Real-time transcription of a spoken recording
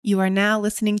You are now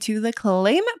listening to the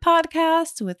Claim It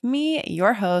podcast with me,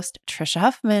 your host, Trisha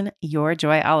Huffman, your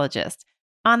joyologist.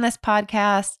 On this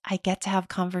podcast, I get to have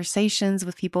conversations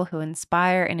with people who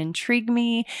inspire and intrigue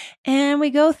me, and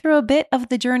we go through a bit of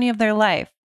the journey of their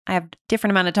life. I have different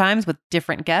amount of times with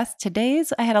different guests.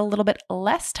 Today's I had a little bit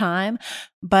less time,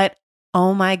 but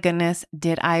oh my goodness,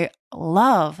 did I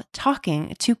love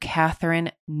talking to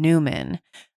Catherine Newman.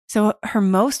 So her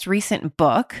most recent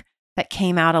book that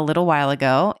came out a little while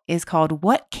ago is called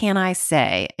What Can I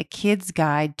Say? A Kid's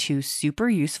Guide to Super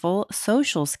Useful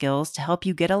Social Skills to Help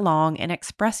You Get Along and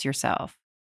Express Yourself.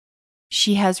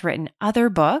 She has written other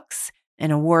books,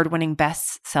 an award-winning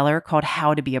bestseller called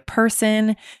How to Be a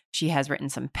Person. She has written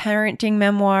some parenting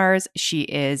memoirs. She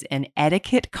is an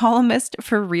etiquette columnist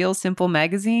for Real Simple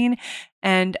magazine.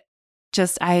 And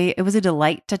it was a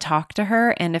delight to talk to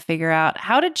her and to figure out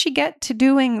how did she get to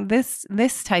doing this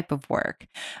type of work.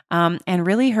 And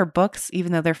really her books,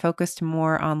 even though they're focused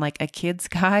more on like a kid's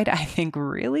guide, I think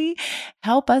really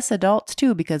help us adults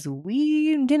too, because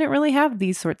we didn't really have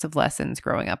these sorts of lessons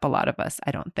growing up, a lot of us,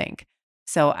 I don't think.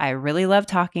 So I really love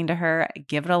talking to her.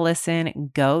 Give it a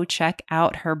listen. Go check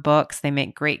out her books. They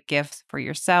make great gifts for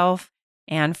yourself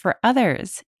and for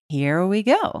others. Here we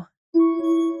go.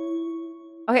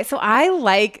 Okay, so I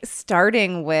like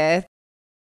starting with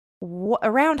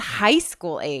around high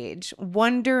school age,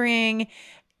 wondering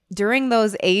during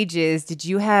those ages, did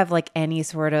you have like any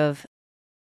sort of,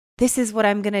 this is what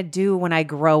I'm going to do when I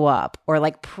grow up, or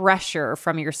like pressure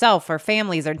from yourself or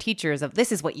families or teachers of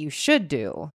this is what you should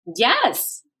do?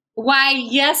 Yes. Why,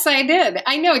 yes, I did.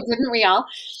 I know, didn't we all?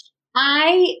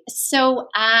 I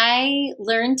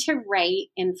learned to write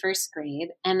in first grade,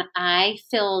 and I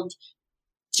filled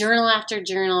journal after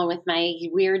journal with my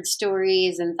weird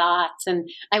stories and thoughts. And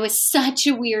I was such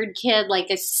a weird kid, like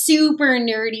a super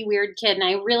nerdy weird kid. And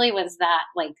I really was that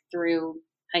like through,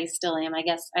 I still am, I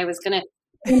guess. I was going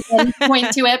to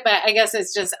point to it, but I guess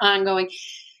it's just ongoing.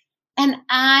 And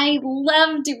I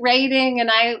loved writing, and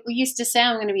I used to say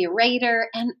I'm going to be a writer.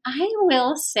 And I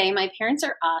will say my parents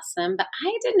are awesome, but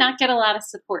I did not get a lot of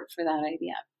support for that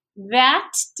idea. That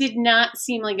did not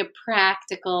seem like a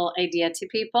practical idea to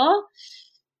people.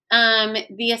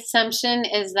 The assumption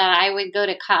is that I would go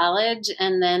to college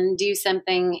and then do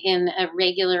something in a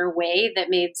regular way that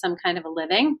made some kind of a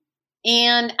living.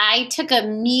 And I took a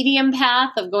medium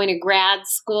path of going to grad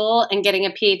school and getting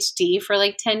a PhD for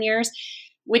like 10 years,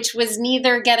 which was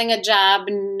neither getting a job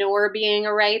nor being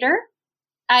a writer.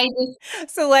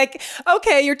 So like,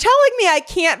 okay, you're telling me I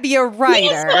can't be a writer.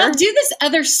 Yes, I'll do this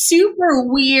other super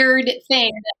weird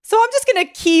thing. So I'm just going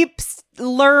to keep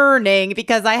learning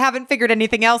because I haven't figured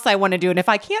anything else I want to do. And if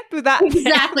I can't do that.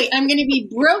 Exactly. I'm going to be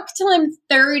broke till I'm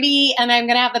 30, and I'm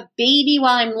going to have a baby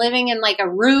while I'm living in like a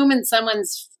room in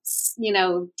someone's,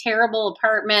 terrible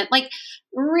apartment. Like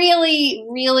really,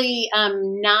 really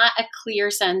not a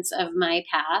clear sense of my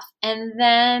path. And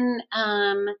then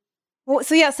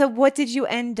So what did you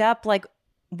end up like?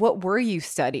 What were you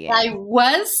studying? I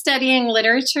was studying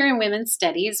literature and women's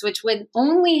studies, which would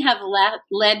only have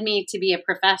led me to be a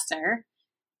professor,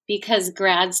 because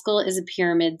grad school is a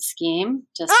pyramid scheme.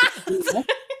 Just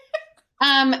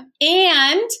and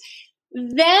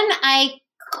then I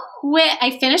quit.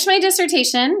 I finished my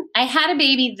dissertation. I had a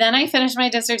baby. Then I finished my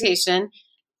dissertation.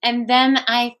 And then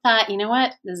I thought, you know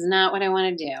what? This is not what I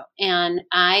want to do. And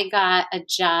I got a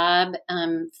job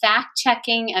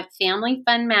fact-checking at Family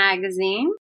Fun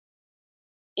magazine.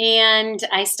 And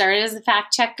I started as a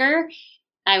fact-checker.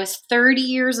 I was 30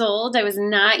 years old. I was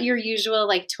not your usual,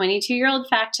 22-year-old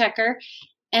fact-checker.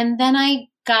 And then I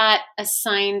got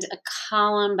assigned a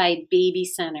column by Baby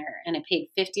Center, and I paid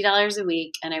 $50 a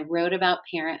week. And I wrote about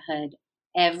parenthood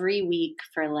every week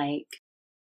for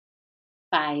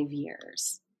 5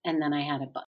 years. And then I had a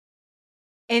book.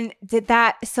 And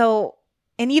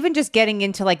and even just getting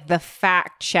into the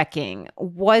fact checking,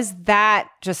 was that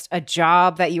just a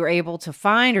job that you were able to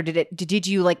find, or did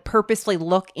you purposely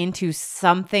look into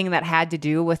something that had to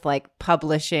do with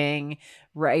publishing,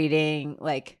 writing?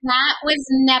 That was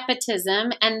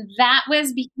nepotism, and that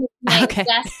was because my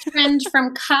best friend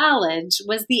from college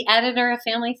was the editor of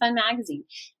Family Fun magazine,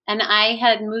 and I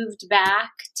had moved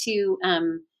back to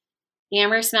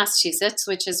Amherst, Massachusetts,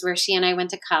 which is where she and I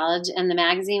went to college. And the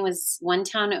magazine was one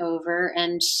town over,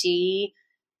 and she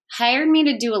hired me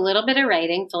to do a little bit of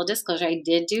writing. Full disclosure, I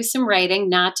did do some writing,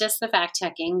 not just the fact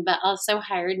checking, but also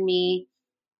hired me.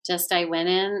 I went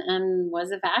in and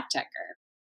was a fact checker.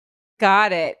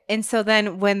 Got it. And so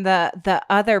then when the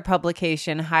other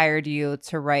publication hired you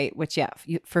to write, which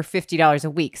for $50 a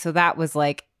week, so that was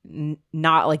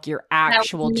not like your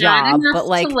actual Not job, enough but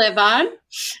like to live on.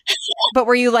 but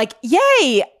were you like,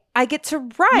 yay, I get to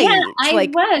write? Yeah, I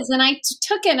like, was, and I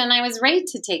took it, and I was right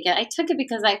to take it. I took it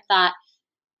because I thought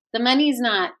the money's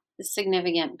not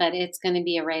significant, but it's going to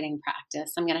be a writing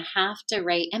practice. I'm going to have to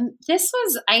write. And this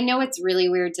was, I know it's really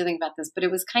weird to think about this, but it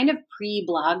was kind of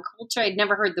pre-blog culture. I'd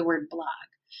never heard the word blog.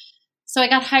 So I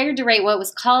got hired to write what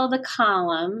was called a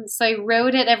column. So I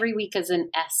wrote it every week as an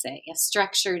essay, a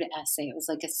structured essay. It was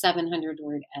like a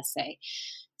 700-word essay.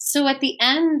 So at the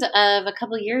end of a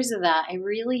couple of years of that, I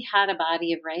really had a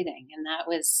body of writing. And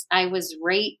I was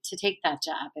right to take that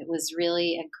job. It was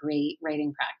really a great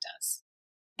writing practice.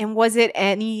 and was it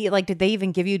any, like, did they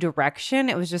even give you direction?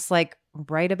 It was just like,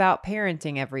 write about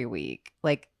parenting every week.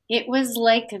 Like, it was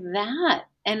like that.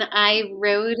 And I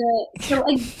wrote it. So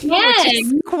which again,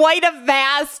 is quite a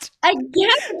vast.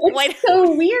 it's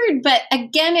so weird. But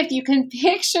again, if you can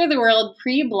picture the world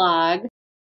pre-blog,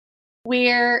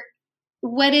 where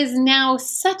what is now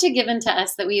such a given to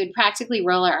us that we would practically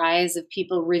roll our eyes of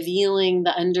people revealing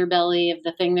the underbelly of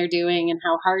the thing they're doing and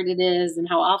how hard it is and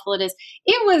how awful it is.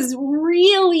 It was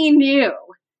really new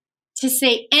to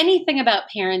say anything about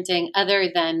parenting other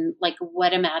than like,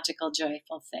 what a magical,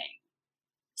 joyful thing.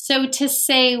 So to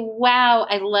say, wow,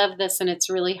 I love this and it's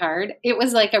really hard, it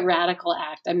was like a radical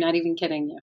act. I'm not even kidding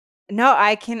you. No,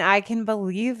 I can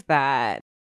believe that.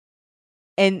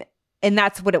 And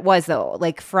that's what it was though.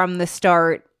 Like from the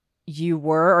start you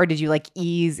were, or did you like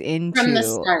ease into? From the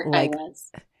start, like, I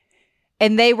was.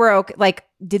 And they were okay. Like,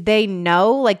 did they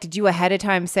know? Like, did you ahead of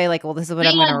time say like, well, this is what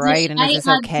I'm going to write, and is this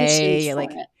okay? Like,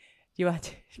 you had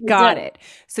to, got it.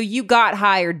 So you got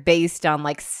hired based on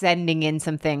like sending in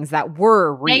some things that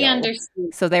were real. They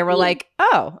understood. So they were like,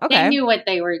 oh, okay. They knew what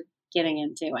they were getting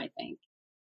into, I think.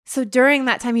 So during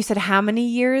that time, you said how many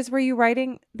years were you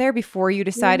writing there before you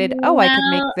decided, I could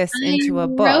make this into a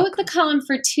book? I wrote the column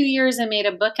for 2 years and made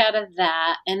a book out of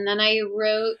that. And then I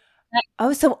wrote.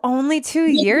 Oh, so only 2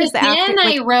 years after. Then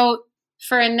I wrote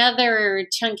for another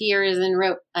chunk of years and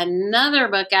wrote another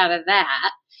book out of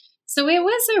that. So it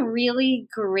was a really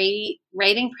great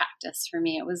writing practice for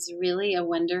me. It was really a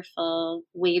wonderful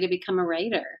way to become a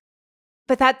writer.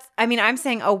 But that's, I mean, I'm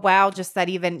saying, oh, wow, just that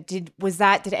even, did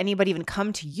anybody even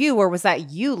come to you, or was that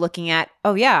you looking at,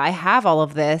 oh yeah, I have all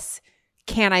of this.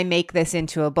 Can I make this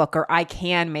into a book, or I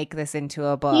can make this into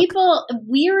a book? People,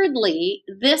 weirdly,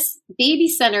 this Baby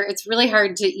Center, it's really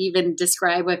hard to even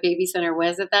describe what Baby Center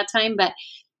was at that time, but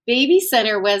Baby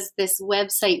Center was this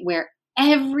website where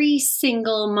every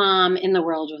single mom in the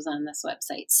world was on this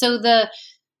website. So the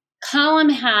column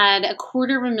had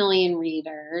 250,000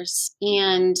 readers,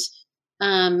 and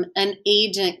an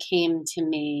agent came to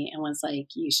me and was like,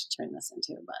 you should turn this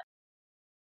into a book.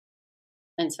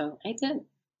 And so I did.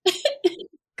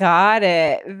 Got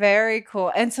it. Very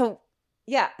cool. And so,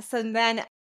 yeah. So then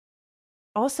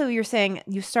also you're saying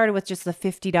you started with just the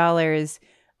 $50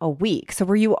 a week. So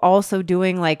were you also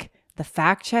doing like the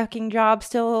fact checking job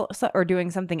still, or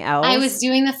doing something else? I was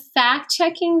doing the fact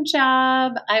checking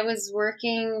job. I was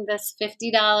working this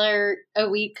 $50 a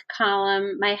week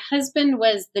column. My husband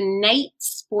was the night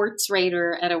sports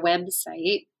writer at a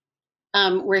website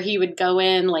where he would go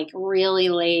in like really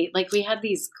late. Like we had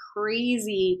these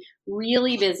crazy,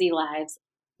 really busy lives.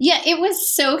 Yeah, it was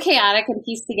so chaotic and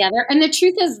pieced together. And the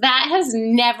truth is that has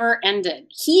never ended.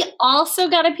 He also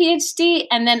got a PhD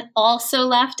and then also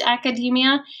left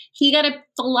academia. He got a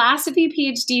philosophy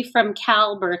PhD from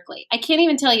Cal Berkeley. I can't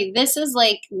even tell you, this is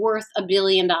like worth $1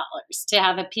 billion to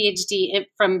have a PhD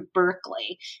from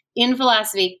Berkeley in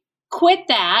philosophy. Quit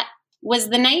that, was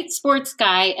the night sports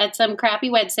guy at some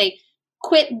crappy website.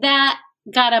 Quit that,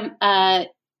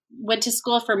 went to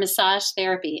school for massage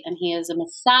therapy, and he is a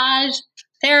massage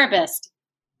therapist.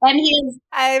 And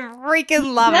I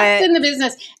freaking love it. In the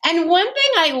business. And one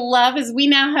thing I love is we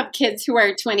now have kids who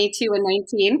are 22 and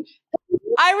 19.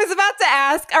 I was about to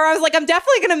ask, or I was like, I'm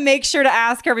definitely going to make sure to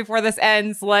ask her before this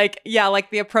ends. Like, yeah,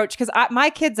 like the approach, because my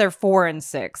kids are 4 and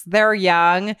 6. They're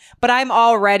young, but I'm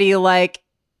already like,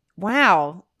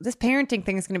 wow, this parenting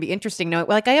thing is going to be interesting. No,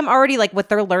 like I am already like what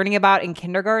they're learning about in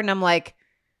kindergarten. I'm like,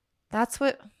 that's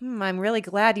what, I'm really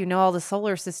glad you know all the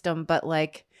solar system, but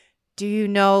like, do you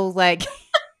know like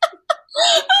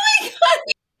oh my God,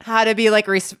 how to be like,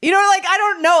 like, I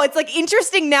don't know. It's like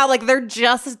interesting now. Like they're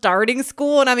just starting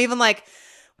school. And I'm even like,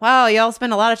 wow, y'all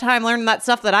spend a lot of time learning that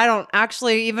stuff that I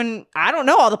don't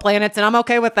know all the planets, and I'm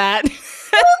okay with that.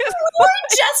 We're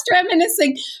just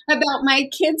reminiscing about my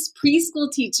kid's preschool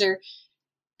teacher.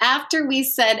 After we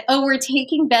said, we're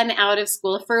taking Ben out of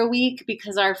school for a week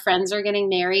because our friends are getting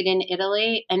married in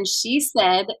Italy. And she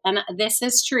said, and this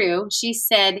is true, she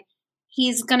said,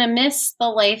 he's going to miss the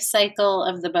life cycle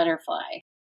of the butterfly.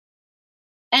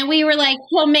 And we were like,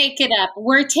 he'll make it up.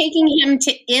 We're taking him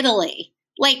to Italy.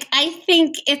 Like, I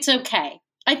think it's okay.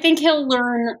 I think he'll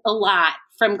learn a lot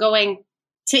from going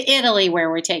to Italy where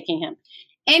we're taking him.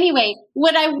 Anyway,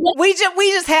 we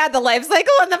just had the life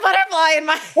cycle and the butterfly in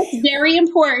my. It's very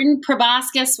important.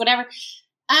 Proboscis, whatever.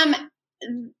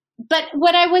 But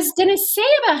what I was going to say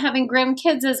about having grown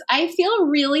kids is I feel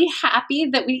really happy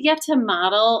that we get to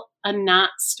model a not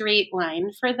straight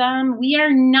line for them. We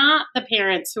are not the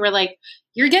parents who are like,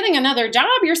 you're getting another job.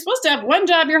 You're supposed to have one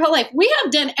job your whole life. We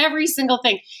have done every single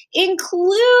thing,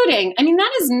 including, I mean,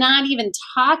 that is not even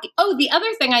talking. Oh, the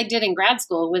other thing I did in grad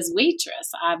school was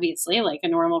waitress, obviously, like a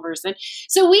normal person.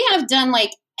 So we have done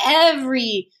like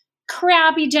every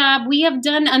crappy job. We have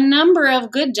done a number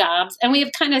of good jobs, and we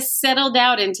have kind of settled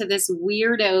out into this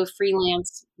weirdo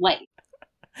freelance life.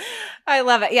 I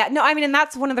love it. Yeah. No, I mean, and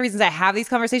that's one of the reasons I have these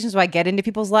conversations where I get into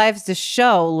people's lives to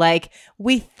show like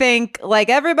we think like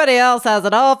everybody else has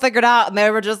it all figured out. And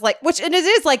they were just like, and it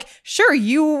is like, sure,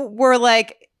 you were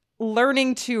like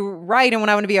learning to write and when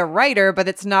I want to be a writer, but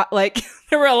it's not like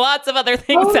there were lots of other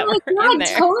things that were in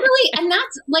there. Totally. And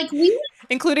that's like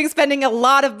including spending a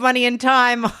lot of money and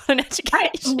time on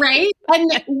education. Right.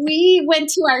 And we went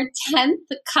to our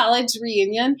 10th college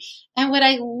reunion. And what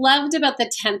I loved about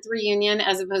the 10th reunion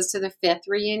as opposed to the 5th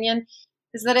reunion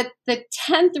is that at the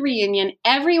 10th reunion,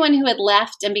 everyone who had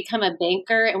left and become a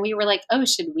banker, and we were like, oh,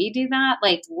 should we do that?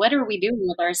 Like, what are we doing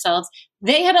with ourselves?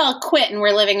 They had all quit and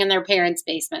were living in their parents'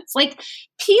 basements. Like,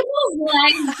 people's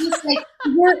lives just like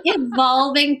were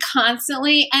evolving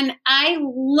constantly. And I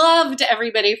loved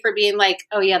everybody for being like,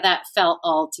 oh yeah, that fell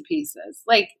all to pieces.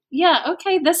 Like, yeah,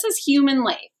 okay, this is human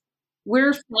life.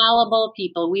 We're fallible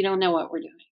people. We don't know what we're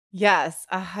doing. Yes,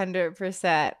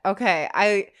 100%. Okay,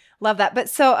 I love that. But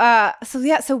so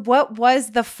what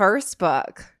was the first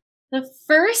book? The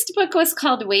first book was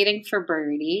called Waiting for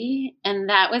Birdie, and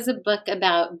that was a book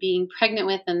about being pregnant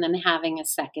with and then having a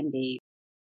second baby.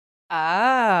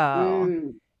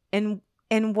 Oh.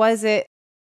 And was it,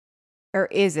 or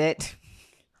is it,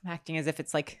 I'm acting as if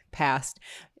it's like past.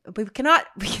 We cannot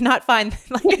find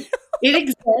like it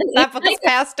exists. That book has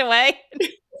passed away.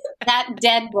 That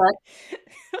dead book.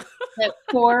 That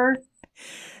poor.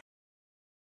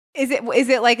 Is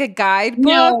it like a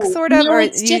guidebook sort of, or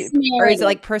is it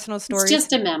like personal stories? It's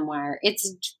just a memoir.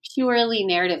 It's purely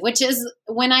narrative, which is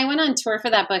when I went on tour for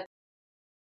that book,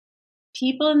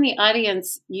 people in the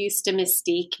audience used to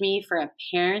mistake me for a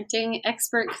parenting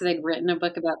expert because I'd written a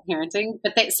book about parenting.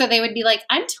 But they would be like,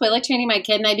 I'm toilet training my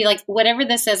kid. And I'd be like, whatever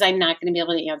this is, I'm not going to be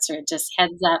able to answer it. Just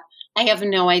heads up. I have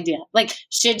no idea. Like,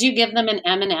 should you give them an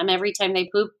M&M every time they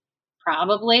poop?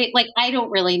 Probably. Like, I don't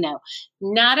really know.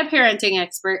 Not a parenting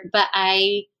expert, but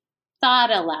I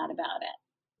thought a lot about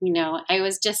it. You know, I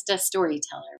was just a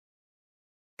storyteller.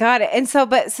 Got it. And so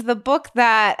the book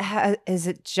that is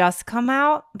it just come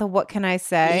out? The What Can I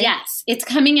Say? Yes, it's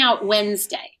coming out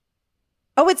Wednesday.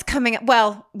 Oh, it's coming.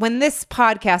 Well, when this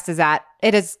podcast is out,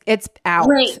 it's out.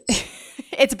 Great.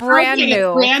 It's brand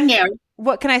new. It's brand new.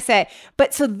 What can I say?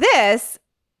 But so this,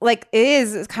 like,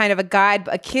 is kind of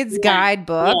a kid's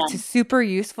guidebook to super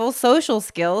useful social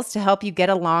skills to help you get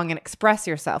along and express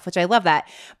yourself, which I love that.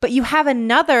 But you have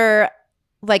another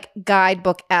like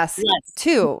guidebook-esque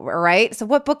too, right? So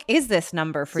what book is this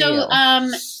number for you?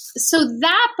 So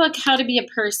that book, How to Be a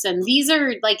Person, these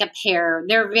are like a pair.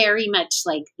 They're very much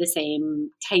like the same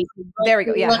type of book. There we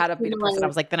go. Yeah, How to Be a Person. I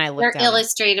was like, then I looked They're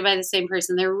illustrated by the same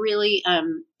person. They're really,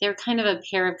 they're kind of a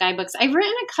pair of guidebooks. I've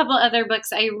written a couple other books.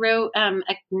 I wrote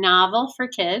a novel for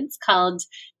kids called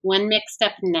One Mixed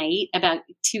Up Night about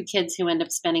two kids who end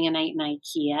up spending a night in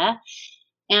IKEA.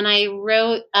 And I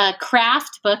wrote a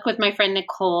craft book with my friend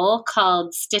Nicole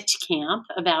called Stitch Camp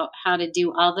about how to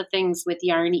do all the things with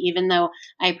yarn, even though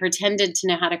I pretended to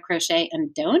know how to crochet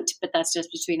and don't, but that's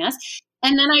just between us.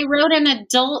 And then I wrote an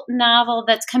adult novel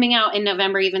that's coming out in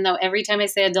November, even though every time I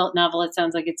say adult novel, it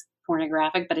sounds like it's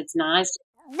pornographic, but it's not.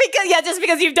 Just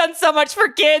because you've done so much for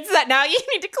kids that now you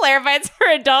need to clarify it's for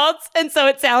adults. And so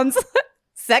it sounds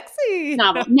sexy.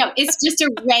 Novel. No, it's just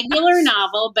a regular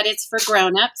novel, but it's for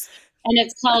grownups. And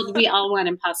it's called We All Want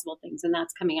Impossible Things, and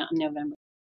that's coming out in November.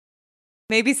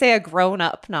 Maybe say a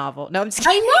grown-up novel. No, I'm just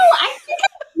kidding. I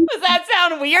know. Does that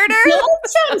sound weirder? That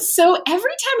sounds so.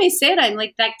 Every time I say it, I'm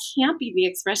like, that can't be the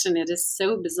expression. It is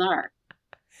so bizarre.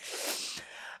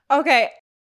 Okay.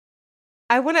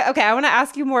 I want to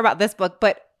ask you more about this book,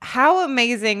 but how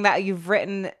amazing that you've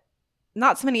written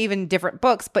not so many even different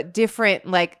books, but different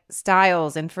like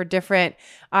styles and for different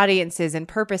audiences and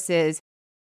purposes.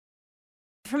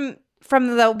 From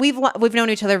we've known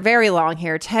each other very long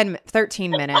here,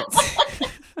 13 minutes.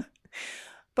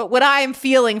 But what I am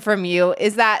feeling from you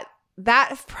is that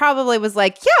probably was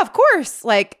like, yeah, of course.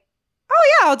 Like,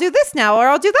 oh yeah, I'll do this now, or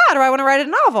I'll do that, or I want to write a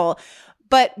novel.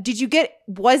 But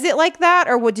was it like that?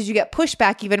 Or did you get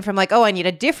pushback even from like, oh, I need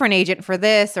a different agent for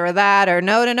this or that, or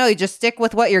no, you just stick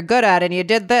with what you're good at and you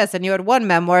did this and you had one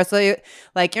memoir. So you're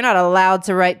not allowed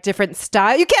to write different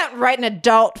style. You can't write an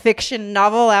adult fiction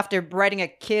novel after writing a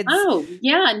kid's. Oh,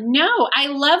 yeah. No, I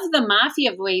love the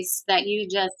mafia voice that you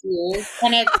just used.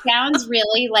 And it sounds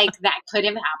really like that could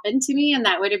have happened to me. And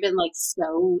that would have been like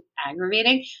so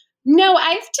aggravating. No,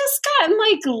 I've just gotten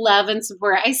like love and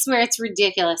support. I swear it's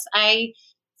ridiculous. I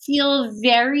feel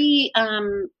I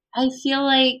feel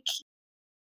like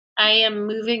I am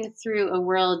moving through a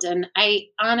world, and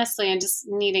I'm just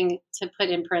needing to put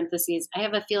in parentheses, I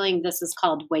have a feeling this is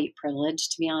called white privilege,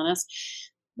 to be honest.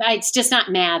 It's just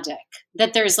not magic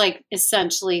that there's like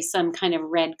essentially some kind of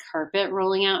red carpet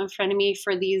rolling out in front of me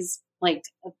for these like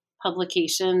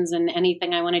publications, and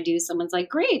anything I want to do, someone's like,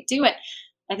 great, do it.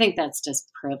 I think that's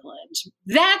just privilege.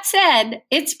 That said,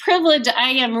 it's privilege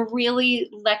I am really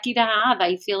lucky to have.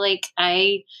 I feel like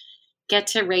I get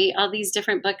to write all these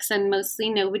different books, and mostly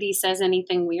nobody says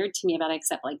anything weird to me about it,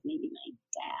 except like maybe my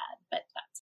dad. But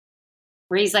that's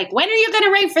where he's like, when are you going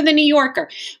to write for the New Yorker?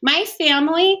 My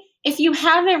family, if you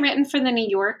haven't written for the New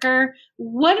Yorker,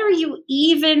 what are you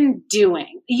even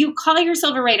doing? You call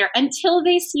yourself a writer. Until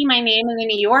they see my name in the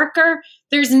New Yorker,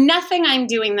 there's nothing I'm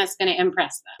doing that's going to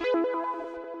impress them.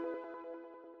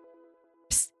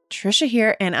 Trisha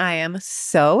here, and I am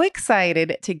so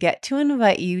excited to get to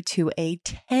invite you to a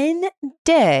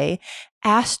 10-day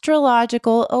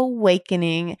astrological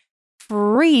awakening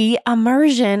free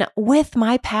immersion with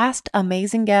my past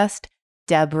amazing guest,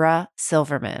 Deborah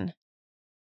Silverman.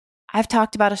 I've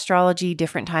talked about astrology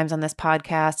different times on this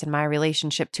podcast and my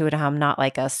relationship to it. I'm not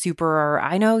like a super,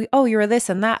 I know, oh, you're this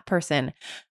and that person,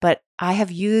 but I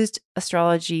have used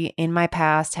astrology in my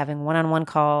past, having one-on-one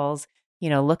calls,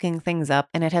 looking things up,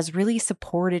 and it has really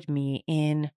supported me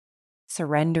in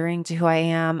surrendering to who I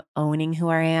am, owning who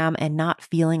I am, and not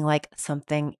feeling like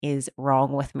something is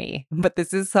wrong with me. But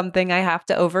this is something I have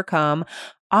to overcome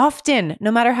often,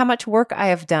 no matter how much work I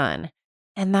have done.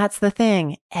 And that's the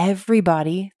thing.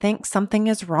 Everybody thinks something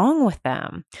is wrong with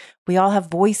them. We all have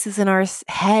voices in our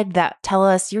head that tell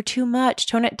us, you're too much,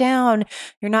 tone it down,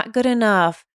 you're not good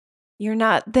enough. You're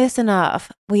not this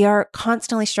enough. We are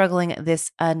constantly struggling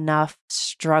this enough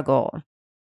struggle.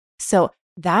 So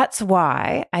that's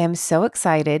why I am so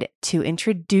excited to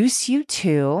introduce you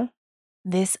to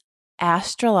this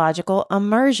astrological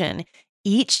immersion.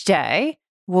 Each day,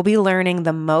 we'll be learning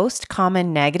the most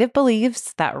common negative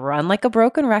beliefs that run like a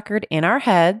broken record in our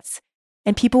heads.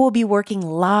 And people will be working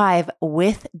live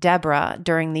with Deborah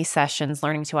during these sessions,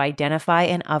 learning to identify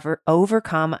and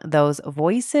overcome those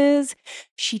voices.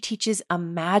 She teaches a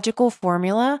magical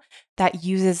formula that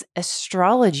uses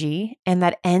astrology and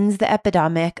that ends the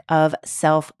epidemic of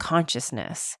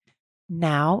self-consciousness.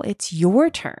 Now it's your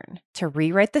turn to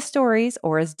rewrite the stories,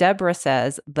 or as Deborah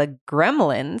says, the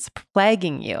gremlins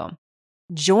plaguing you.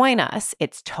 Join us.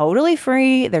 It's totally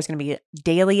free. There's going to be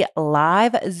daily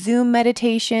live Zoom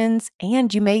meditations,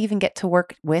 and you may even get to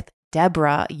work with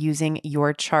Deborah using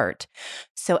your chart.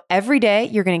 So every day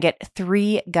you're going to get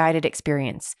 3 guided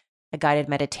experiences: a guided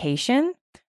meditation,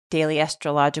 daily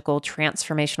astrological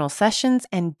transformational sessions,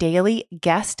 and daily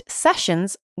guest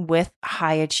sessions with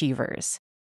high achievers.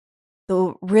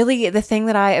 So really, the thing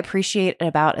that I appreciate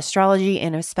about astrology,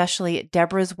 and especially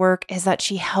Deborah's work, is that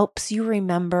she helps you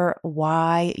remember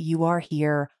why you are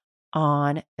here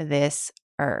on this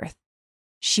earth.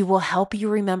 She will help you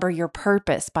remember your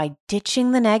purpose by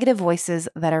ditching the negative voices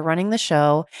that are running the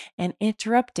show and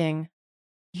interrupting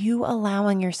you,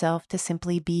 allowing yourself to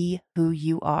simply be who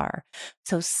you are.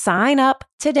 So sign up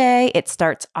today. It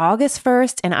starts August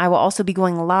 1st, and I will also be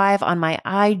going live on my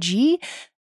IG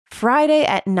Friday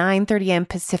at 9:30 a.m.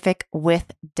 Pacific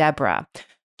with Deborah.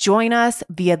 Join us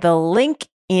via the link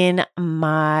in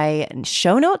my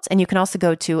show notes. And you can also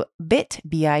go to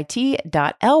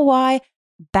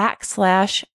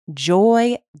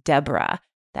bit.ly/JoyDeborah.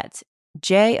 That's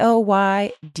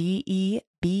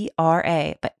JoyDebra.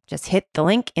 But just hit the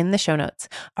link in the show notes.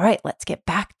 All right, let's get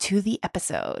back to the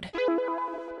episode.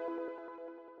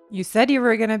 You said you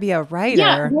were going to be a writer.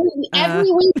 Yeah, every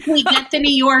week we get the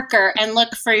New Yorker and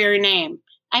look for your name.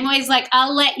 I'm always like,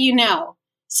 I'll let you know.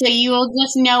 So you will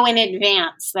just know in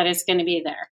advance that it's going to be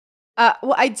there.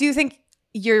 Well, I do think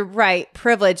you're right,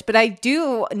 privilege, but I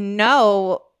do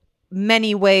know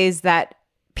many ways that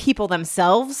people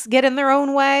themselves get in their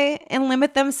own way and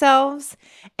limit themselves.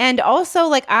 And also,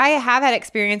 like, I have had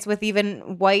experience with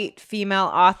even white female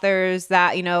authors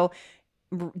that, you know,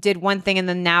 did one thing and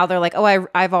then now they're like, oh,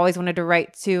 I've always wanted to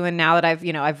write too. And now that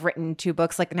I've written 2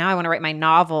 books, like now I want to write my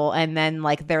novel. And then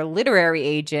like their literary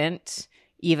agent,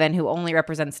 even who only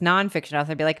represents nonfiction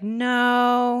authors, be like,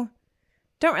 no,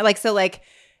 don't like,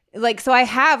 so I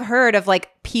have heard of like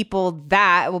people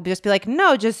that will just be like,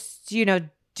 no, just, you know,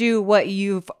 do what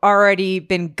you've already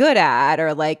been good at,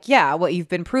 or like, yeah, what you've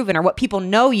been proven, or what people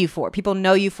know you for. People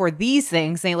know you for these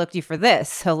things, they looked you for this.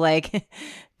 So like,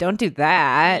 don't do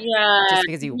that just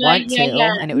because you want to,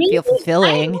 and it would feel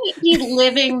fulfilling. I might be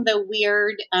living the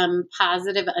weird,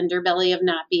 positive underbelly of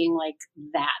not being like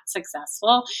that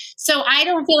successful. So I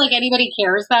don't feel like anybody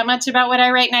cares that much about what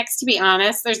I write next, to be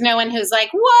honest. There's no one who's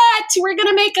like, what? We're going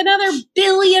to make another $1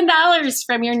 billion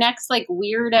from your next like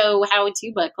weirdo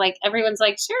how-to book. Like everyone's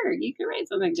like, sure, you can write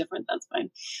something different. That's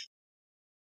fine.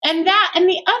 And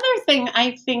the other thing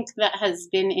I think that has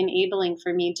been enabling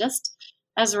for me, just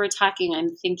as we're talking,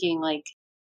 I'm thinking like,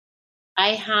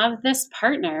 I have this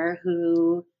partner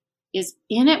who is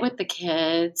in it with the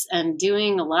kids and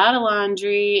doing a lot of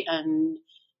laundry and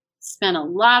spent a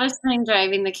lot of time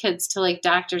driving the kids to like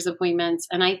doctor's appointments.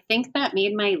 And I think that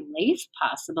made my life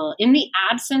possible in the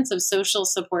absence of social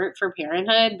support for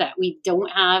parenthood, that we don't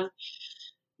have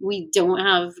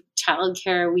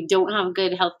childcare. We don't have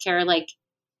good healthcare. Like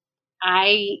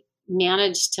I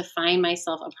managed to find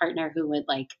myself a partner who would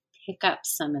like pick up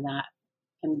some of that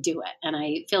and do it. And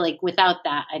I feel like without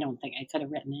that, I don't think I could have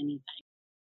written anything.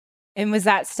 And was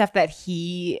that stuff that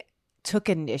he took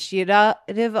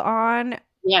initiative on?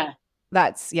 Yeah.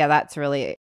 That's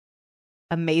really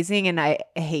amazing. And I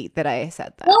hate that I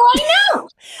said that. Oh, I know.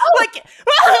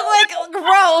 like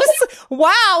gross.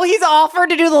 Wow. He's offered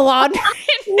to do the laundry.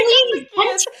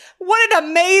 What an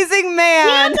amazing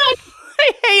man. Yeah,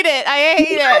 I hate it. I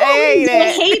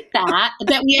hate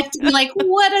that we have to be like,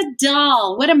 what a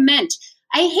doll, what a mensch.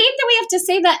 I hate that we have to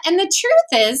say that. And the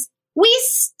truth is, we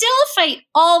still fight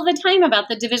all the time about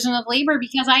the division of labor,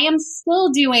 because I am still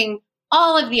doing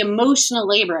all of the emotional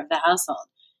labor of the household.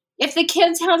 If the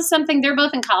kids have something, they're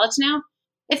both in college now.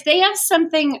 If they have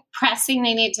something pressing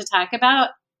they need to talk about,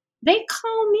 they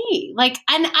call me. Like,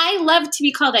 and I love to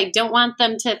be called. I don't want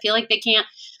them to feel like they can't.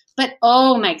 But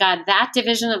oh my God, that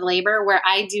division of labor where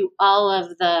I do all of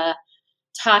the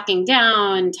talking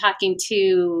down, talking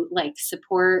to, like,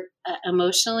 support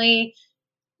emotionally,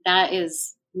 that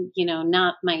is, you know,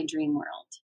 not my dream world.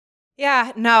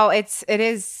 Yeah, no, it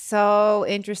is so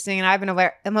interesting. And I've been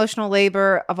aware emotional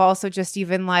labor of also just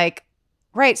even like,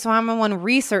 right. So I'm the one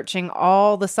researching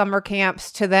all the summer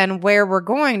camps to then where we're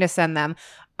going to send them.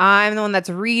 I'm the one that's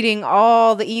reading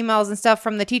all the emails and stuff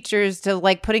from the teachers to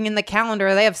like putting in the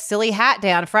calendar. They have silly hat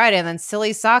day on Friday and then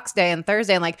silly socks day on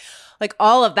Thursday, and like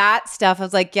all of that stuff. I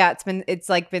was like, yeah,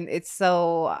 it's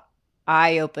so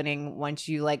eye-opening once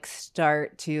you like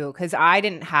start to, because I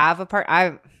didn't have a part.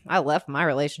 I left my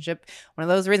relationship. One of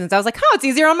those reasons I was like, oh, it's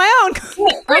easier on my own.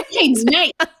 Okay,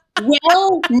 nice.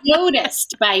 Well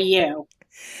noticed by you.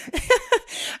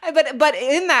 But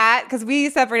in that, because we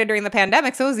separated during the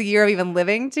pandemic, so it was a year of even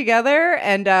living together,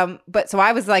 and but so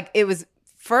I was like, it was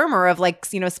firmer of like,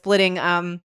 you know, splitting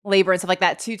labor and stuff like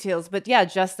that too, Teals. But yeah,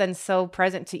 just then so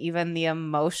present to even the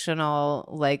emotional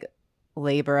like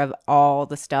labor of all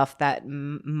the stuff that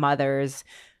mothers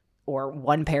or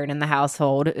one parent in the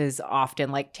household is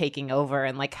often like taking over,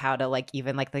 and like how to like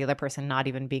even like the other person not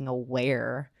even being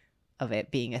aware of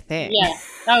it being a thing. Yeah.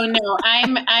 Oh no,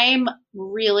 I'm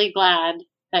really glad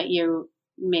that you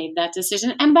made that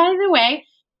decision. And by the way,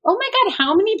 oh my God,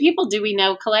 how many people do we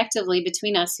know collectively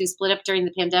between us who split up during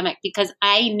the pandemic? Because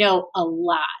I know a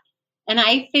lot. And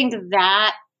I think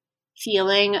that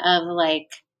feeling of like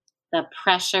the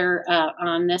pressure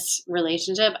on this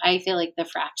relationship, I feel like the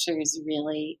fractures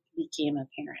really became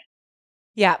apparent.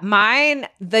 Yeah, mine,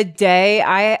 the day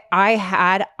I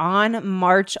had on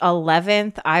March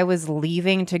 11th, I was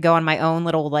leaving to go on my own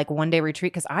little like one-day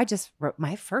retreat, because I just wrote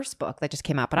my first book that just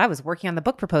came out, but I was working on the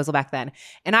book proposal back then.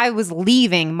 And I was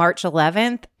leaving March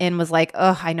 11th and was like,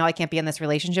 oh, I know I can't be in this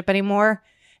relationship anymore.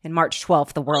 And March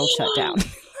 12th, the world shut down.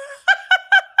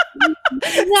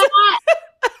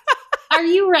 Are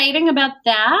you writing about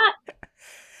that?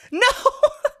 No.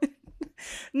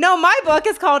 No, my book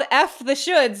is called F the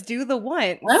Shoulds, Do the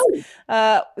Wants,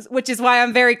 which is why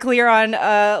I'm very clear on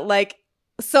like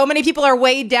so many people are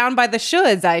weighed down by the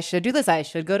shoulds. I should do this. I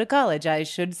should go to college. I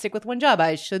should stick with one job.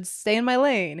 I should stay in my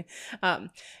lane.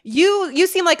 You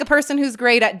seem like a person who's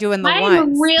great at doing the wants.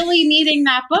 I'm really needing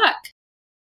that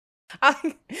book.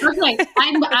 Okay,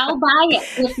 I'll buy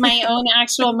it with my own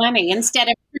actual money instead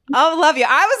of. I'll love you.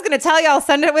 I was going to tell you I'll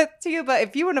send it to you, but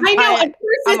if you want to buy I know. it,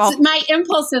 At first, my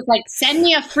impulse is like, send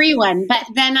me a free one. But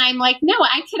then I'm like, no,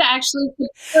 I could actually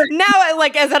support. Now,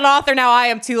 like as an author, now I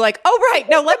am too like, oh right,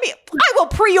 no, I will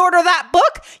pre-order that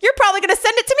book. You're probably going to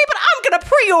send it to me, but I'm going to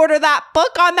pre-order that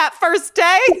book on that first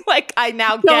day. Like I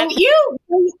now get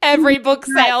every book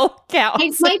sale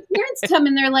counts. My parents come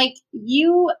and they're like,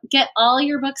 you get all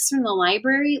your books from the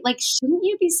library. Like, shouldn't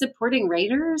you be supporting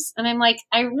writers? And I'm like,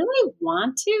 I really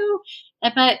want to,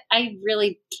 but I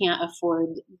really can't afford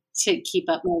to keep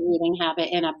up my reading habit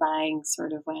in a buying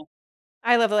sort of way.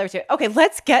 I love it too. Okay,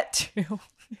 let's get to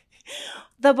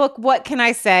the book. What can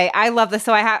I say? I love this.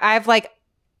 So I've like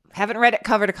haven't read it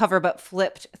cover to cover, but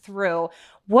flipped through.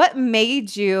 What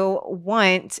made you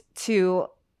want to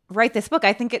write this book?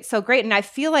 I think it's so great, and I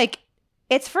feel like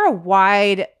it's for a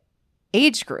wide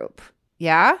age group.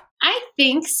 Yeah? I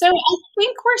think so. I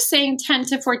think we're saying 10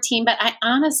 to 14, but I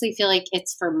honestly feel like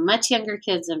it's for much younger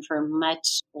kids and for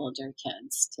much older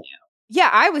kids too. Yeah,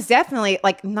 I was definitely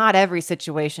like not every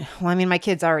situation. Well, I mean, my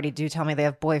kids already do tell me they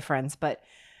have boyfriends, but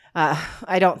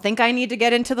I don't think I need to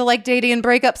get into the like dating and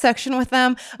breakup section with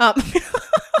them.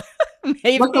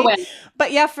 Maybe. Look away.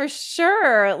 But yeah, for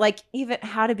sure. Like even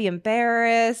how to be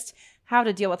embarrassed, how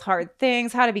to deal with hard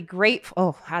things, how to be grateful.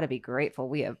 Oh, how to be grateful.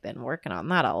 We have been working on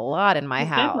that a lot in my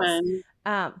house.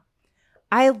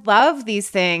 I love these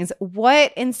things.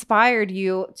 What inspired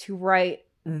you to write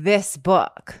this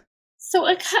book? So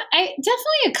definitely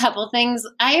a couple things.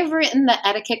 I have written the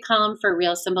etiquette column for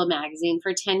Real Simple magazine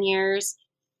for 10 years.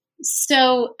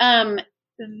 So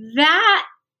that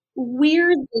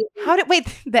weirdly.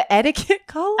 The etiquette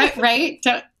column? Right?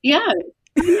 Yeah.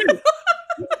 Okay.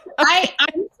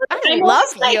 I love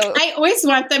you. I always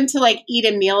want them to like eat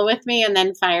a meal with me and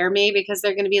then fire me because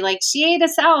they're going to be like, she ate a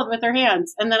salad with her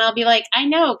hands. And then I'll be like, I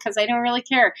know, because I don't really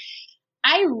care.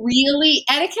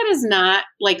 Etiquette is not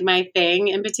like my thing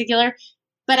in particular,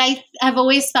 but I've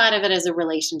always thought of it as a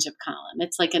relationship column.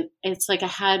 It's like a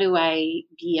how do I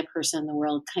be a person in the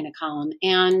world kind of column.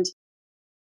 And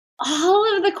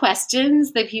all of the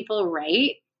questions that people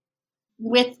write,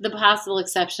 with the possible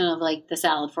exception of like the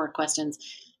salad fork questions,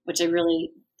 which I really,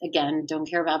 again, don't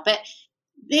care about, but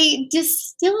they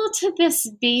distill to this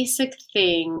basic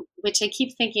thing, which I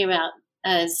keep thinking about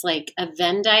as like a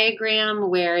Venn diagram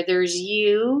where there's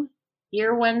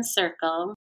you're one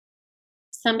circle,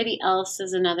 somebody else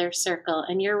is another circle,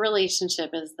 and your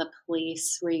relationship is the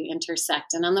place where you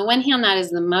intersect. And on the one hand, that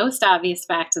is the most obvious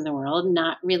fact in the world,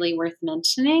 not really worth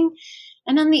mentioning.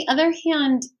 And on the other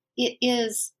hand, it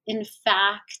is, in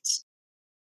fact,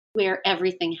 where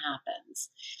everything happens.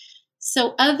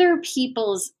 So other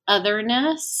people's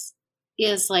otherness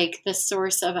is like the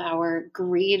source of our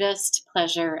greatest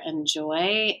pleasure and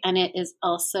joy. And it is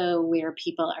also where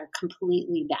people are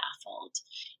completely baffled.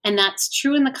 And that's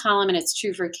true in the column, and it's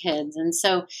true for kids. And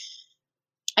so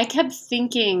I kept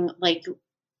thinking, like,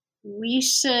 we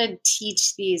should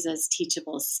teach these as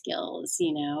teachable skills,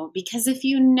 because if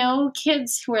you know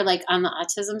kids who are like on the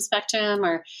autism spectrum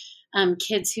or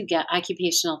kids who get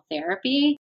occupational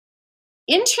therapy,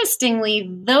 interestingly,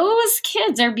 those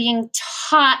kids are being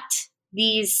taught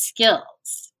these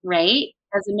skills, right?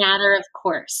 As a matter of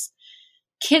course.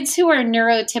 Kids who are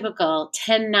neurotypical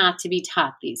tend not to be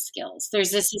taught these skills.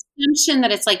 There's this assumption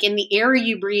that it's like in the air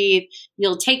you breathe,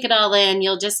 you'll take it all in,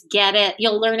 you'll just get it,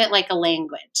 you'll learn it like a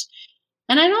language.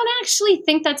 And I don't actually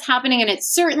think that's happening. And it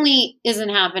certainly isn't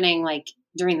happening like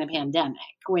during the pandemic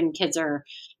when kids are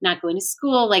not going to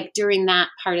school, like during that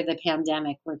part of the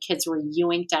pandemic where kids were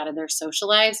yoinked out of their social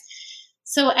lives.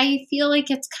 So I feel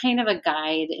like it's kind of a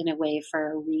guide in a way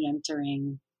for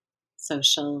re-entering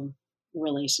social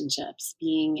relationships,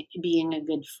 being a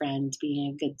good friend,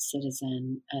 being a good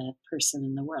citizen, a person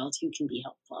in the world who can be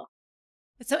helpful.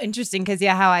 It's so interesting because,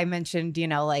 how I mentioned,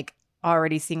 like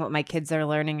already seeing what my kids are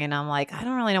learning, and I'm like, I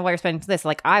don't really know why you're spending this.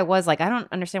 Like I was like, I don't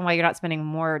understand why you're not spending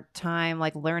more time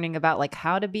like learning about like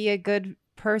how to be a good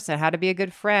person, how to be a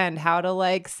good friend, how to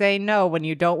like say no when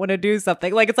you don't want to do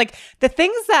something. Like it's like the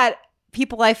things that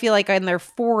people I feel like in their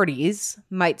 40s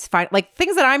might find, like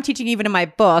things that I'm teaching even in my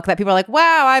book that people are like,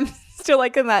 wow, I'm still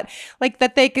like in that, like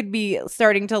that they could be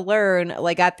starting to learn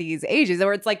like at these ages,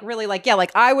 or it's like really like,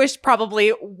 like I wish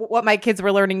probably what my kids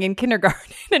were learning in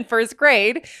kindergarten and first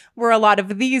grade were a lot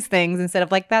of these things instead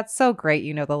of like, that's so great.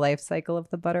 The life cycle of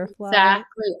the butterfly.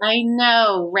 Exactly. I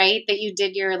know, right? That you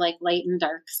did your like light and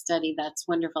dark study. That's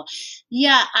wonderful.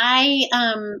 Yeah.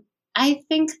 I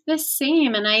think the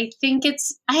same. And I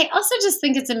also just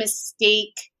think it's a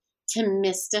mistake to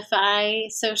mystify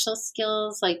social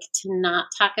skills, like to not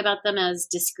talk about them as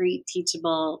discrete,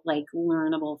 teachable, like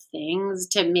learnable things,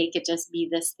 to make it just be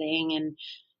this thing and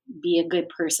be a good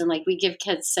person. Like we give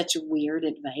kids such weird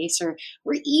advice, or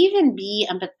even be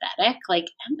empathetic. Like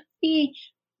empathy,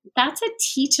 that's a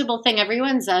teachable thing.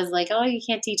 Everyone says like, oh, you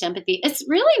can't teach empathy. It's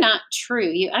really not true.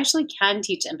 You actually can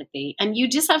teach empathy, and you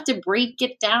just have to break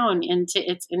it down into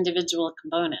its individual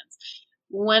components.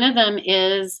 One of them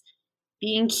is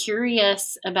being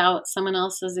curious about someone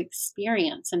else's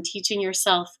experience and teaching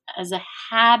yourself as a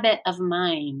habit of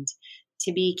mind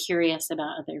to be curious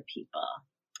about other people.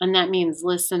 And that means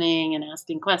listening and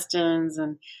asking questions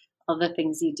and all the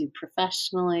things you do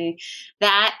professionally.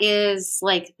 That is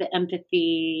like the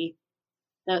empathy.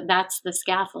 That's the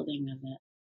scaffolding of it.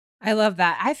 I love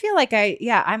that. I feel like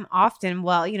I'm often,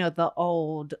 well, the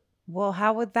old, well,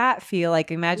 how would that feel?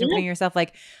 Like imagine putting yourself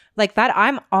like that.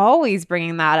 I'm always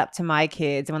bringing that up to my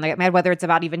kids. And when they get mad, whether it's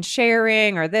about even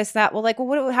sharing or this, that, well, like,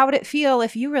 how would it feel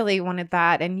if you really wanted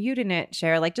that and you didn't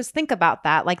share? Like, just think about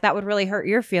that. Like that would really hurt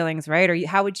your feelings, right? Or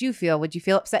how would you feel? Would you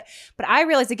feel upset? But I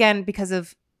realized again, because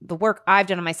of the work I've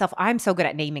done on myself, I'm so good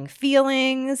at naming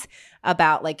feelings,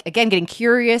 about like, again, getting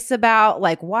curious about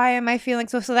like, why am I feeling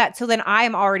so then I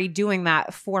am already doing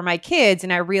that for my kids.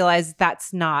 And I realize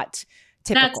that's not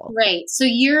typical. That's right. So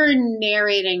you're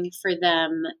narrating for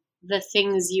them the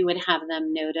things you would have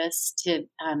them notice to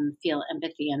feel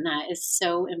empathy, and that is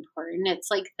so important.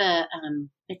 It's like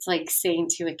it's like saying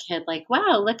to a kid, like,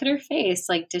 "Wow, look at her face.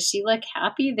 Like, does she look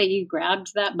happy that you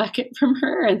grabbed that bucket from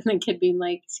her?" And the kid being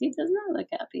like, "She does not look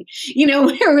happy."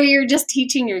 Where you're just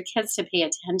teaching your kids to pay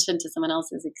attention to someone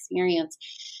else's experience.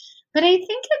 But I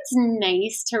think it's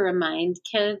nice to remind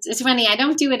kids. It's funny, I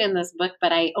don't do it in this book,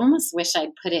 but I almost wish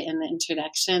I'd put it in the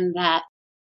introduction, that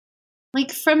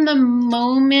like from the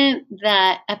moment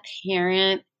that a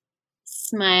parent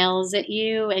smiles at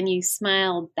you and you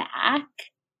smile back,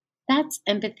 that's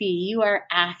empathy. You are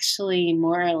actually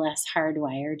more or less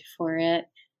hardwired for it.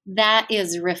 That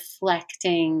is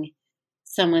reflecting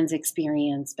someone's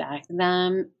experience back to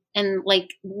them. And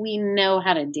like, we know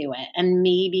how to do it. And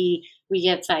maybe we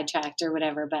get sidetracked or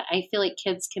whatever, but I feel like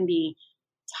kids can be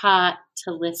taught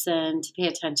to listen, to pay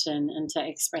attention, and to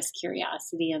express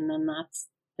curiosity. And then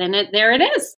there it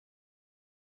is.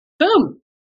 Boom.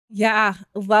 Yeah.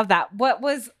 Love that.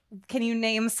 Can you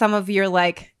name some of your,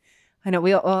 like, I know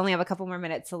we only have a couple more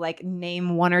minutes, so like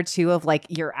name one or two of like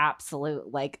your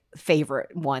absolute like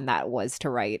favorite one that was to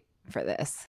write for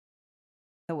this.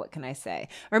 So what can I say?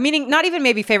 Or meaning not even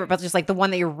maybe favorite, but just like the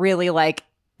one that you're really like,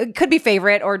 it could be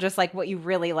favorite, or just like what you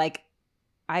really like.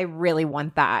 I really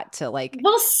want that to like.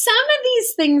 Well, some of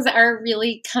these things are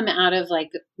really come out of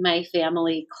like my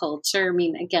family culture. I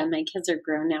mean, again, my kids are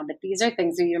grown now, but these are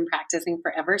things we've been practicing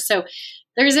forever. So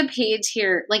there's a page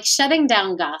here, like shutting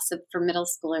down gossip for middle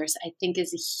schoolers, I think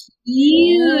is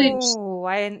huge. Oh,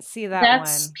 I didn't see that.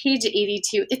 That's one. Page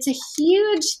 82. It's a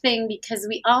huge thing because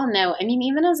we all know, I mean,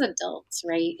 even as adults,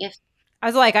 right? I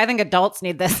was like, I think adults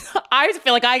need this. I just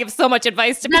feel like I give so much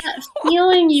advice to people. That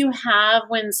feeling you have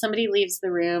when somebody leaves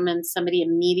the room and somebody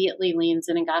immediately leans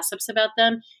in and gossips about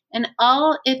them. And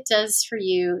all it does for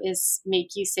you is make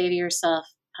you say to yourself,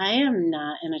 I am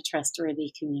not in a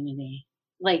trustworthy community.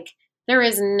 Like, there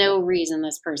is no reason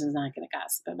this person's not going to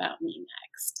gossip about me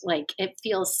next. Like, it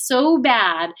feels so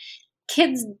bad.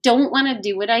 Kids don't want to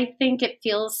do it. I think it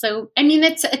feels so, I mean,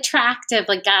 it's attractive,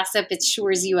 like gossip. It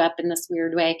shores you up in this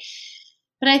weird way.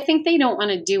 But I think they don't want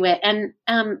to do it. And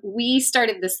we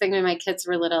started this thing when my kids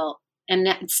were little and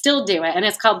still do it. And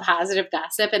it's called positive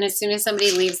gossip. And as soon as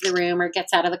somebody leaves the room or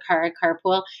gets out of the car,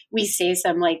 carpool, we say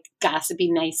some like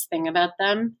gossipy, nice thing about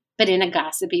them, but in a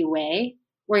gossipy way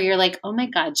where you're like, oh my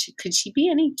God, could she be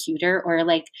any cuter? Or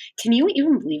like, can you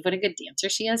even believe what a good dancer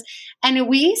she is? And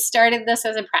we started this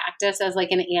as a practice, as like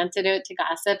an antidote to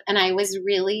gossip. And I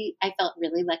felt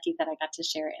really lucky that I got to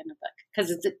share it in a book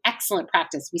because it's an excellent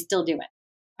practice. We still do it.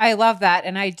 I love that.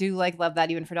 And I do like love that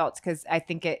even for adults, because I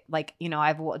think it like,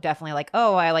 I've definitely like,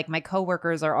 oh, I like my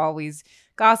coworkers are always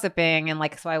gossiping. And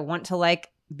like, so I want to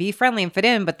like be friendly and fit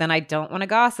in, but then I don't want to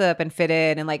gossip and fit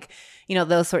in and like,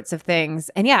 those sorts of things.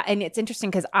 And yeah, and it's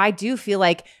interesting because I do feel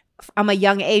like from a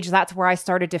young age, that's where I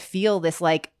started to feel this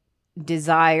like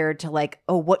desire to like,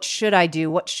 oh, what should I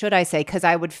do? What should I say? Because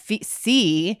I would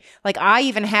see, like, I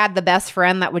even had the best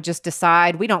friend that would just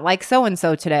decide we don't like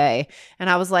so-and-so today. And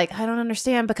I was like, I don't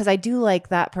understand because I do like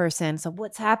that person. So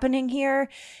what's happening here?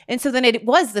 And so then it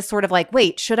was this sort of like,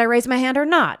 wait, should I raise my hand or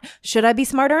not? Should I be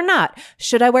smart or not?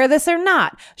 Should I wear this or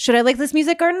not? Should I like this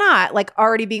music or not? Like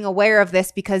already being aware of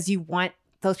this because you want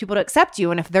those people to accept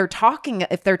you. And if they're talking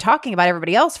about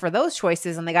everybody else for those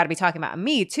choices, and they got to be talking about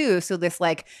me too. So this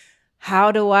like,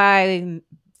 how do I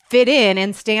fit in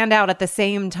and stand out at the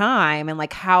same time? And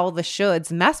like how the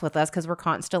shoulds mess with us because we're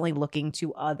constantly looking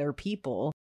to other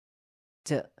people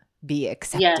to be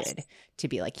accepted, to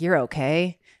be like, you're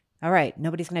okay. All right.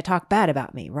 Nobody's going to talk bad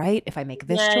about me, right? If I make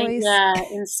this choice. Yeah.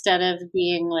 Instead of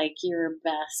being like your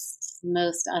best,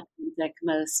 most authentic,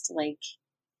 most like.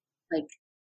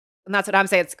 And that's what I'm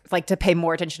saying. It's like to pay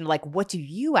more attention to like, what do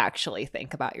you actually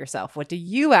think about yourself? What do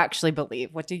you actually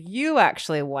believe? What do you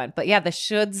actually want? But yeah, the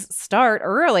shoulds start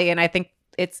early. And I think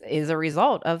it is a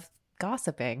result of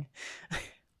gossiping.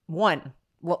 One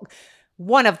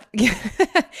of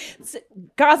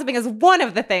gossiping is one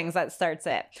of the things that starts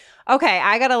it. Okay,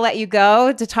 I got to let you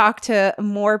go to talk to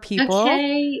more people.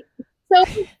 Okay. So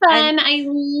fun. I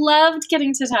loved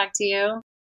getting to talk to you.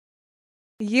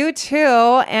 You too.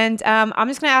 And I'm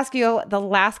just going to ask you the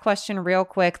last question real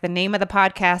quick. The name of the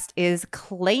podcast is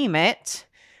Claim It,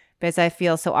 because I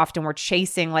feel so often we're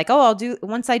chasing like,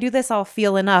 once I do this, I'll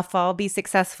feel enough. I'll be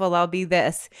successful. I'll be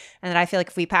this. And then I feel like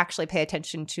if we actually pay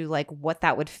attention to like what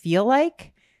that would feel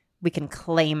like, we can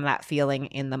claim that feeling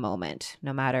in the moment,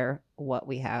 no matter what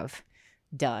we have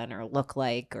done or look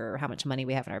like or how much money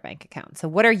we have in our bank account. So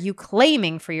what are you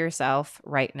claiming for yourself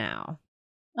right now?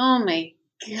 Oh my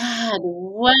God,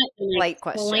 what am I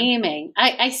claiming?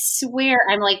 I swear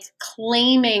I'm like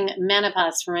claiming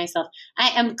menopause for myself. I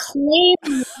am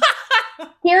claiming.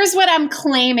 Here's what I'm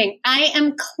claiming. I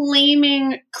am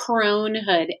claiming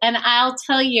cronehood. And I'll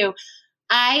tell you,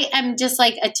 I am just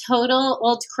like a total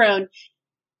old crone.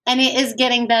 And it is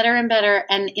getting better and better.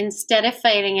 And instead of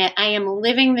fighting it, I am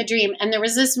living the dream. And there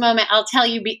was this moment, I'll tell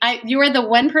you, you are the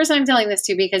one person I'm telling this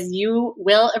to because you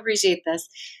will appreciate this.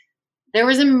 There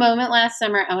was a moment last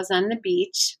summer, I was on the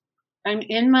beach. I'm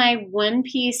in my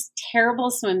one-piece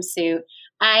terrible swimsuit.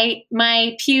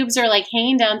 My pubes are like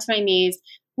hanging down to my knees.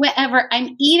 Whatever.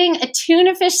 I'm eating a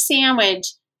tuna fish sandwich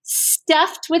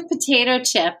stuffed with potato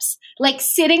chips, like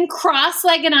sitting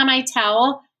cross-legged on my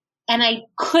towel. And I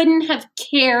couldn't have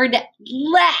cared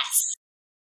less.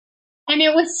 And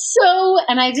it was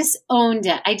and I just owned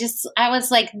it. I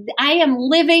was like, I am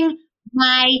living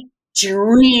my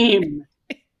dream.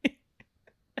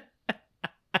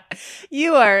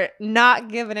 You are not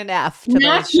giving an F to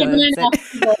those shoulds.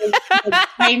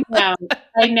 I know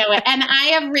it. And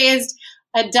I have raised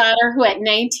a daughter who at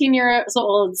 19 years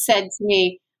old said to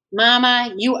me,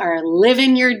 Mama, you are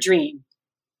living your dream.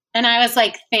 And I was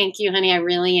like, thank you, honey. I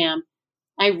really am.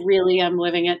 I really am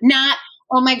living it. Not,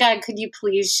 oh my God, could you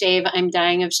please shave? I'm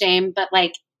dying of shame. But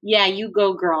like, yeah, you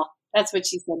go, girl. That's what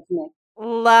she said to me.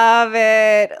 Love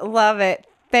it. Love it.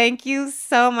 Thank you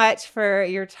so much for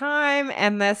your time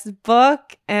and this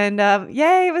book. And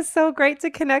yay, it was so great to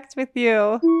connect with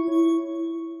you.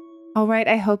 All right.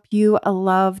 I hope you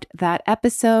loved that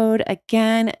episode.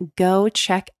 Again, go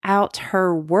check out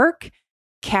her work,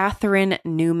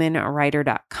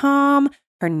 KatherineNewmanWriter.com.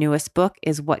 Her newest book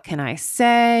is What Can I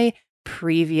Say?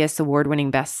 Previous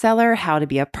award-winning bestseller, How to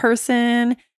Be a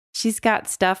Person. She's got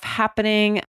stuff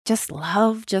happening. Just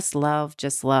love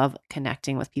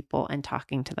connecting with people and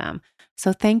talking to them.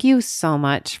 So thank you so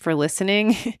much for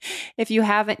listening. If you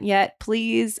haven't yet,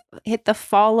 please hit the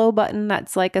follow button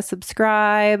that's like a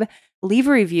subscribe, leave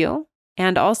a review,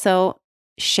 and also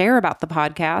share about the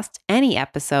podcast, any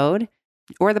episode,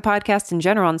 or the podcast in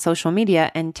general on social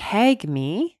media, and tag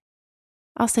me.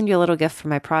 I'll send you a little gift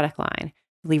from my product line.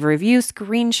 Leave a review,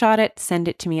 screenshot it, send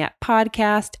it to me at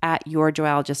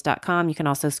podcast@yourjoyologist.com. You can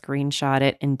also screenshot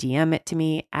it and DM it to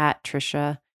me at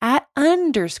 _Trisha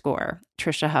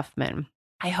Huffman.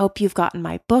 I hope you've gotten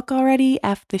my book already.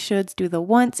 F the shoulds, do the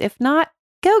once. If not,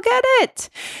 go get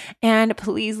it. And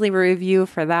please leave a review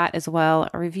for that as well.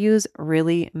 Reviews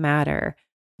really matter.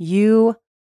 You,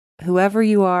 whoever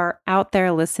you are out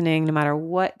there listening, no matter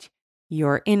what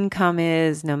your income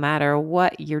is, no matter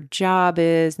what your job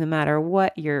is, no matter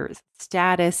what your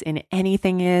status in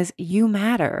anything is, you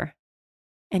matter.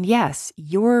 And yes,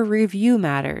 your review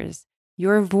matters.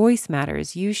 Your voice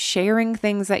matters. You sharing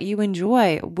things that you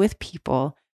enjoy with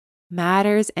people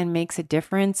matters and makes a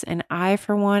difference. And I,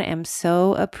 for one, am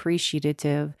so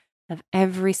appreciative of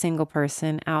every single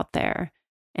person out there.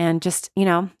 And just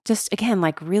again,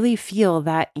 like really feel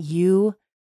that you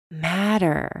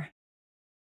matter.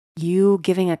 You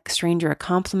giving a stranger a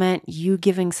compliment, you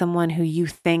giving someone who you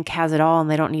think has it all and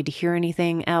they don't need to hear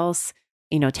anything else,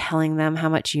 telling them how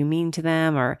much you mean to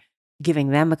them or giving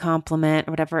them a compliment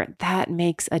or whatever, that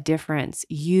makes a difference.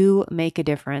 You make a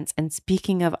difference. And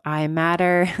speaking of I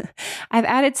matter, I've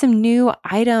added some new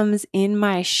items in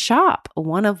my shop,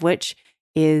 one of which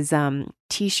is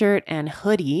t-shirt and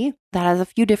hoodie that has a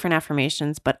few different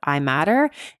affirmations, but I matter.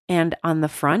 And on the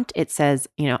front, it says,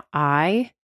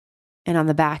 I, and on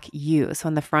the back, you. So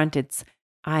on the front, it's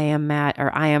I am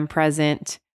I am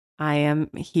present, I am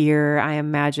here, I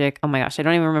am magic. Oh my gosh, I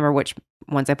don't even remember which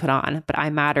ones I put on, but I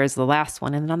matter is the last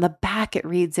one. And then on the back, it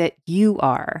reads it, you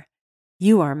are.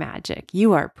 You are magic.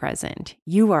 You are present.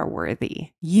 You are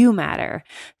worthy. You matter.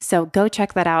 So go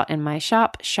check that out in my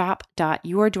shop,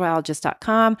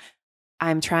 shop.yourjoyologist.com.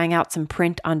 I'm trying out some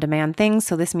print on demand things.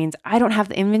 So this means I don't have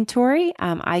the inventory.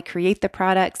 I create the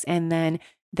products and then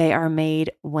they are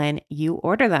made when you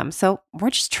order them. So we're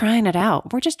just trying it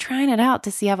out. We're just trying it out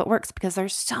to see how it works because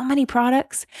there's so many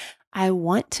products I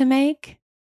want to make,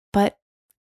 but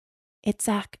it's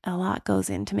a lot goes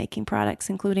into making products,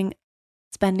 including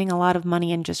spending a lot of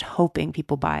money and just hoping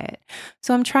people buy it.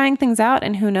 So I'm trying things out,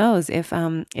 and who knows if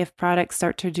products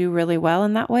start to do really well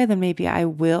in that way, then maybe I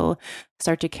will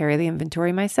start to carry the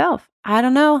inventory myself. I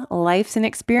don't know. Life's an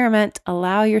experiment.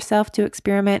 Allow yourself to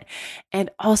experiment, and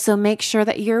also make sure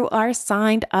that you are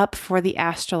signed up for the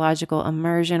astrological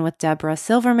immersion with Deborah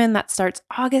Silverman that starts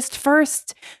August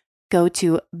 1st. Go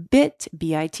to bit.ly/joy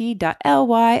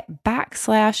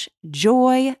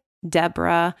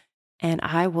Deborah, and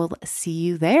I will see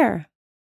you there.